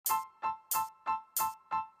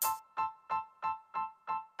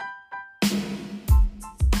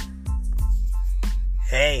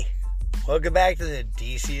Welcome back to the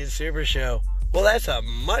DC and Super Show. Well, that's a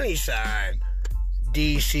money sign.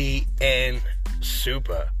 DC and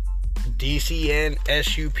Super.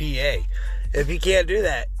 DCNSUPA. If you can't do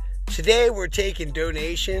that, today we're taking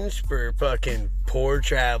donations for fucking poor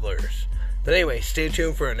travelers. But anyway, stay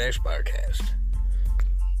tuned for our next podcast.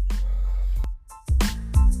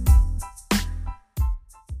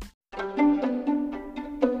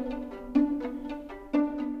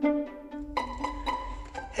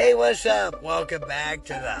 Hey, what's up? Welcome back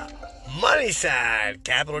to the money side.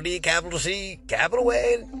 Capital D, capital C, capital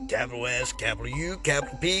N, capital S, capital U,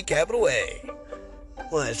 capital P, capital A.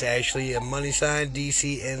 Well, it's actually a money sign,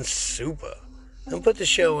 DC and Super. And put the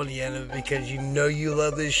show on the end of it because you know you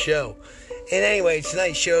love this show. And anyway,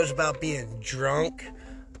 tonight's show is about being drunk,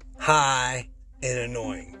 high, and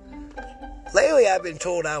annoying. Lately, I've been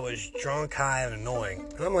told I was drunk, high, and annoying.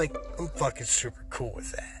 And I'm like, I'm fucking super cool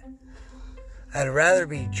with that. I'd rather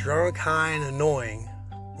be drunk, high, and annoying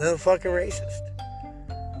than a fucking racist.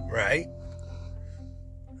 Right?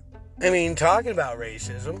 I mean, talking about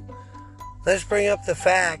racism, let's bring up the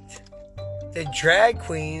fact that drag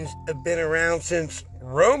queens have been around since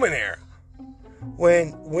Roman era,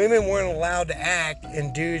 when women weren't allowed to act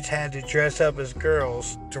and dudes had to dress up as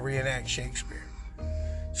girls to reenact Shakespeare.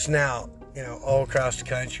 So now, all across the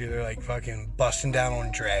country, they're like fucking busting down on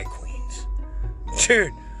drag queens.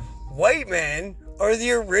 Dude, white men are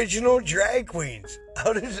the original drag queens.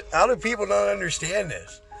 How do people not understand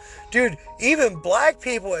this? Dude, even black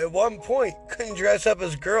people at one point couldn't dress up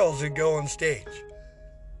as girls and go on stage.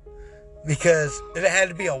 Because it had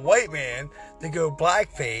to be a white man to go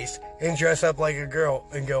blackface and dress up like a girl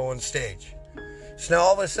and go on stage. So now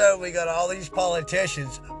all of a sudden we got all these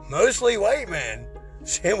politicians, mostly white men,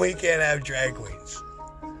 saying we can't have drag queens.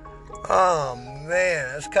 Oh man,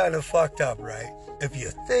 that's kind of fucked up, right? If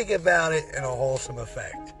you think about it in a wholesome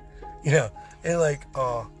effect. And like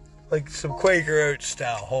some Quaker Oats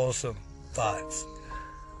style wholesome thoughts.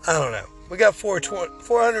 I don't know. We got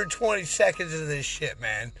 420 seconds of this shit,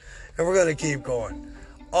 man. And we're going to keep going.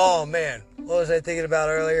 Oh, man. What was I thinking about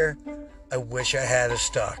earlier? I wish I had a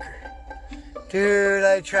stalker. Dude,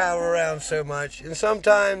 I travel around so much. And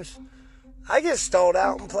sometimes I get stalled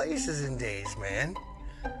out in places in days, man.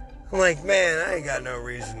 I'm like, man, I ain't got no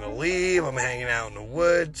reason to leave. I'm hanging out in the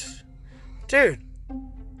woods. Dude,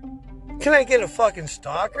 can I get a fucking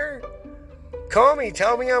stalker? Call me,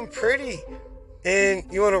 tell me I'm pretty. And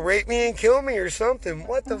you want to rape me and kill me or something.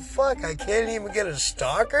 What the fuck? I can't even get a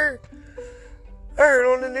stalker? I heard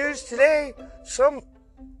on the news today, some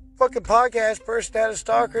fucking podcast person had a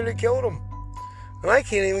stalker that killed him. And I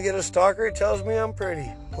can't even get a stalker that tells me I'm pretty.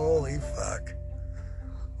 Holy fuck.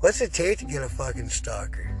 What's it take to get a fucking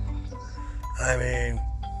stalker? I mean,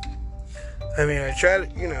 I try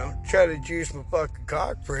to juice my fucking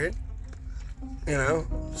cock print.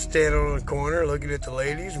 Standing on the corner, looking at the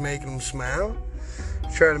ladies, making them smile.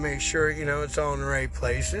 Try to make sure, it's all in the right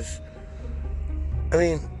places. I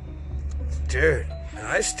mean, dude,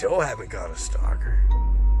 I still haven't got a stalker.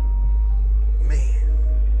 Man,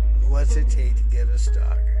 what's it take to get a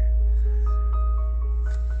stalker?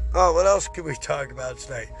 Oh, what else can we talk about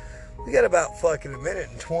tonight? We got about fucking a minute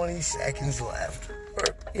and 20 seconds left.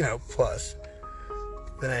 Or, plus.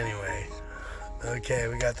 But anyway. Okay,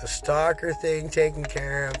 we got the stalker thing taken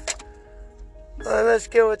care of. Let's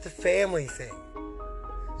go with the family thing.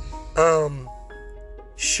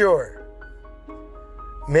 Sure.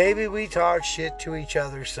 Maybe we talk shit to each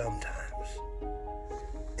other sometimes.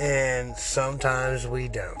 And sometimes we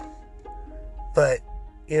don't. But,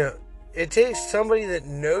 it takes somebody that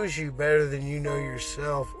knows you better than you know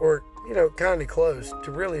yourself, or, kind of close,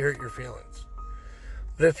 to really hurt your feelings.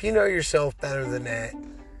 But if you know yourself better than that,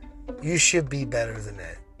 you should be better than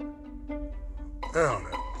that. I don't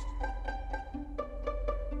know.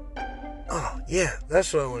 Oh, yeah,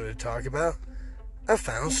 that's what I wanted to talk about. I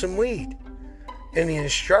found some weed. And the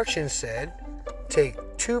instructions said, take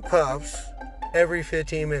 2 puffs every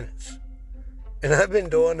 15 minutes. And I've been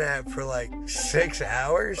doing that for like 6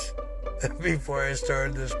 hours before I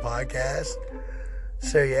started this podcast.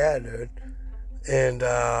 So yeah, dude. And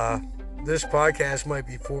this podcast might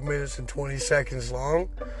be 4 minutes and 20 seconds long.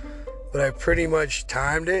 But I pretty much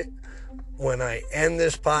timed it. When I end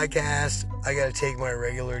this podcast, I gotta take my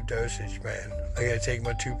regular dosage, man. I gotta take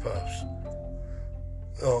my 2 puffs.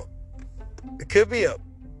 Oh, it could be a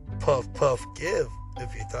puff, puff, give,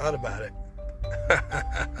 if you thought about it.